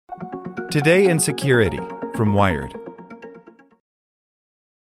Today in Security from Wired.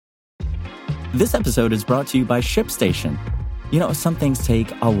 This episode is brought to you by ShipStation. You know, some things take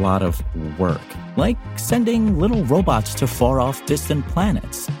a lot of work, like sending little robots to far-off distant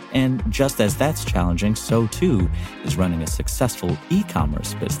planets. And just as that's challenging, so too is running a successful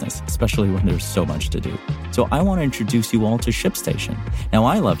e-commerce business, especially when there's so much to do. So I want to introduce you all to ShipStation. Now,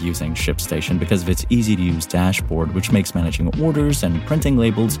 I love using ShipStation because of its easy-to-use dashboard, which makes managing orders and printing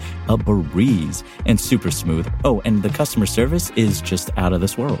labels a breeze and super smooth. Oh, and the customer service is just out of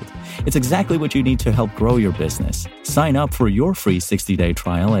this world. It's exactly what you need to help grow your business. Sign up for your free 60-day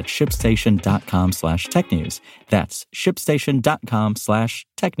trial at shipstation.com/technews. That's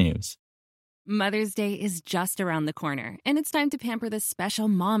shipstation.com/technews. Mother's Day is just around the corner, and it's time to pamper the special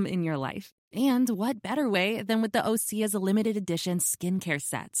mom in your life. And what better way than with the Osea's limited edition skincare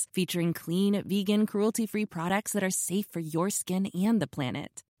sets, featuring clean, vegan, cruelty-free products that are safe for your skin and the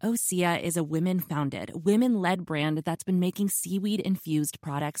planet. Osea is a women-founded, women-led brand that's been making seaweed-infused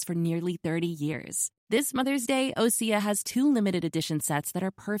products for nearly 30 years. This Mother's Day, Osea has 2 limited edition sets that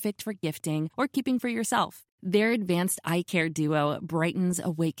are perfect for gifting or keeping for yourself. Their advanced eye care duo brightens,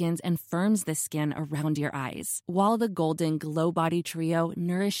 awakens, and firms the skin around your eyes, while the Golden Glow Body Trio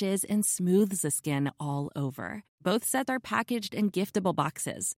nourishes and smooths the skin all over. Both sets are packaged in giftable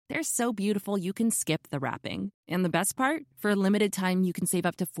boxes. They're so beautiful you can skip the wrapping. And the best part? For a limited time, you can save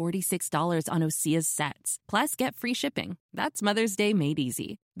up to $46 on Osea's sets. Plus, get free shipping. That's Mother's Day made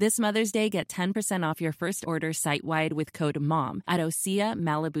easy. This Mother's Day, get 10% off your first order site-wide with code MOM at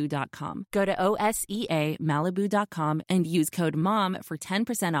OseaMalibu.com. Go to OSEAMalibu.com and use code MOM for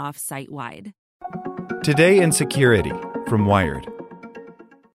 10% off site-wide. Today in Security from Wired.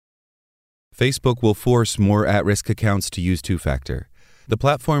 Facebook will force more at-risk accounts to use two-factor. The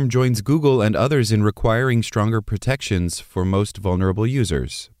platform joins Google and others in requiring stronger protections for most vulnerable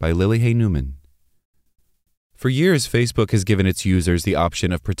users, by Lily Hay Newman. For years, Facebook has given its users the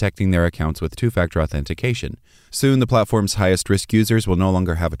option of protecting their accounts with two-factor authentication. Soon, the platform's highest-risk users will no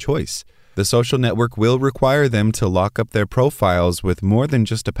longer have a choice. The social network will require them to lock up their profiles with more than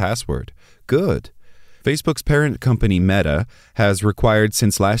just a password. Good. Facebook's parent company Meta has required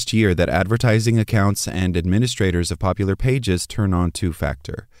since last year that advertising accounts and administrators of popular pages turn on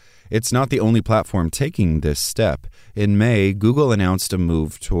two-factor. It's not the only platform taking this step. In May, Google announced a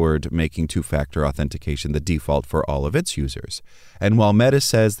move toward making two-factor authentication the default for all of its users. And while Meta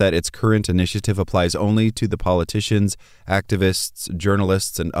says that its current initiative applies only to the politicians, activists,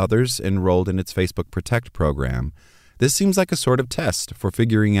 journalists, and others enrolled in its Facebook Protect program, this seems like a sort of test for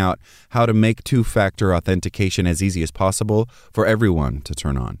figuring out how to make two-factor authentication as easy as possible for everyone to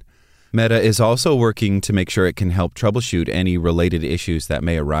turn on. Meta is also working to make sure it can help troubleshoot any related issues that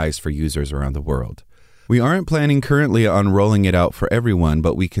may arise for users around the world. We aren't planning currently on rolling it out for everyone,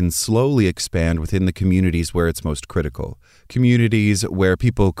 but we can slowly expand within the communities where it's most critical, communities where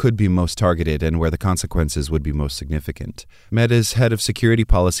people could be most targeted and where the consequences would be most significant. Meta's head of security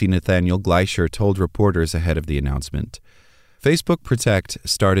policy, Nathaniel Gleischer, told reporters ahead of the announcement. Facebook Protect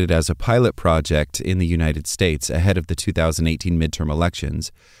started as a pilot project in the United States ahead of the 2018 midterm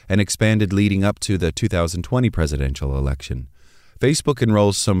elections and expanded leading up to the 2020 presidential election. Facebook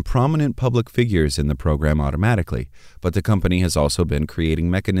enrolls some prominent public figures in the program automatically, but the company has also been creating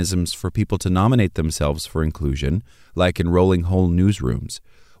mechanisms for people to nominate themselves for inclusion, like enrolling whole newsrooms.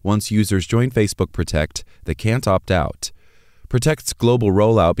 Once users join Facebook Protect, they can't opt out. Protect's global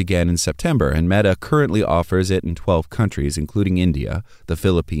rollout began in September, and Meta currently offers it in 12 countries, including India, the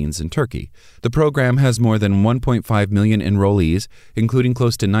Philippines, and Turkey. The program has more than 1.5 million enrollees, including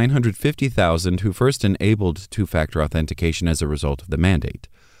close to 950,000 who first enabled two-factor authentication as a result of the mandate.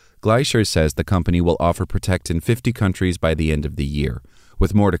 Gleischer says the company will offer Protect in 50 countries by the end of the year,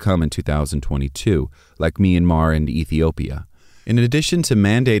 with more to come in 2022, like Myanmar and Ethiopia. In addition to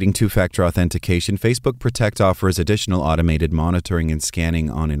mandating two-factor authentication, Facebook Protect offers additional automated monitoring and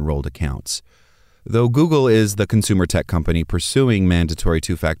scanning on enrolled accounts. Though Google is the consumer tech company pursuing mandatory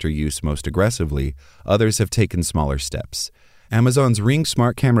two-factor use most aggressively, others have taken smaller steps. Amazon's Ring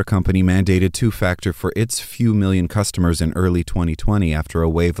smart camera company mandated two-factor for its few million customers in early 2020 after a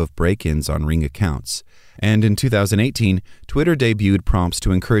wave of break-ins on Ring accounts. And in 2018, Twitter debuted prompts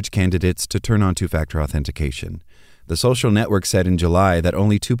to encourage candidates to turn on two-factor authentication. The social network said in July that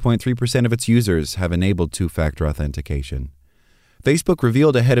only 2.3% of its users have enabled two-factor authentication. Facebook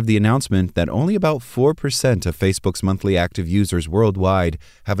revealed ahead of the announcement that only about 4% of Facebook's monthly active users worldwide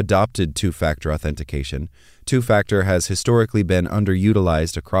have adopted two-factor authentication. Two-factor has historically been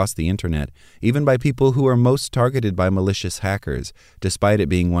underutilized across the internet, even by people who are most targeted by malicious hackers, despite it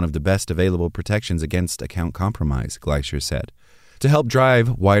being one of the best available protections against account compromise, Gleischer said. To help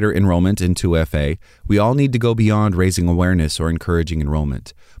drive wider enrollment in 2FA, we all need to go beyond raising awareness or encouraging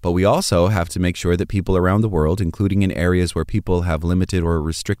enrollment. But we also have to make sure that people around the world, including in areas where people have limited or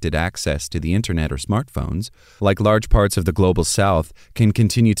restricted access to the internet or smartphones, like large parts of the global south, can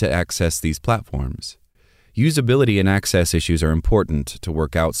continue to access these platforms. Usability and access issues are important to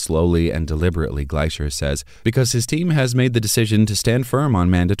work out slowly and deliberately, Gleischer says, because his team has made the decision to stand firm on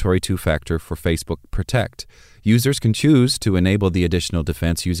mandatory two-factor for Facebook Protect. Users can choose to enable the additional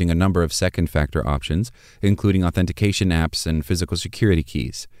defense using a number of second-factor options, including authentication apps and physical security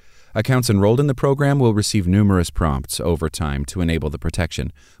keys. Accounts enrolled in the program will receive numerous prompts over time to enable the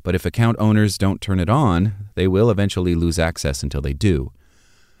protection, but if account owners don't turn it on, they will eventually lose access until they do.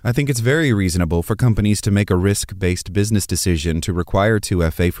 I think it's very reasonable for companies to make a risk-based business decision to require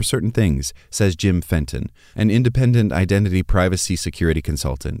 2FA for certain things, says Jim Fenton, an independent identity privacy security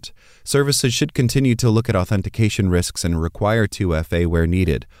consultant. Services should continue to look at authentication risks and require 2FA where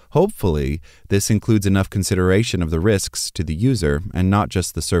needed. Hopefully, this includes enough consideration of the risks to the user and not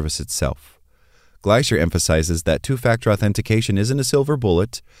just the service itself. Gleischer emphasizes that two-factor authentication isn't a silver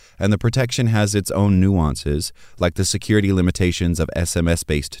bullet, and the protection has its own nuances, like the security limitations of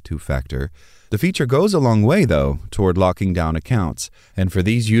SMS-based two-factor. The feature goes a long way, though, toward locking down accounts, and for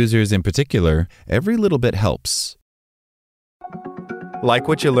these users in particular, every little bit helps. Like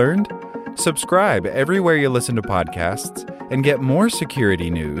what you learned? Subscribe everywhere you listen to podcasts and get more security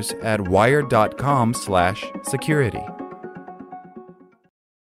news at wired.com/security.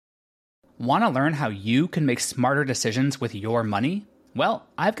 Want to learn how you can make smarter decisions with your money? Well,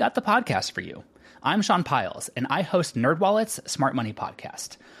 I've got the podcast for you. I'm Sean Piles, and I host NerdWallet's Smart Money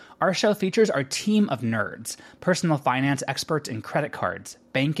Podcast. Our show features our team of nerds, personal finance experts in credit cards,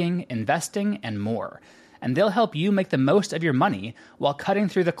 banking, investing, and more. And they'll help you make the most of your money while cutting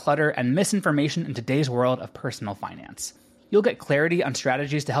through the clutter and misinformation in today's world of personal finance. You'll get clarity on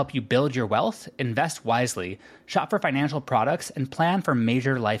strategies to help you build your wealth, invest wisely, shop for financial products, and plan for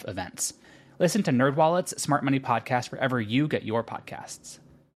major life events. Listen to NerdWallet's Smart Money Podcast wherever you get your podcasts.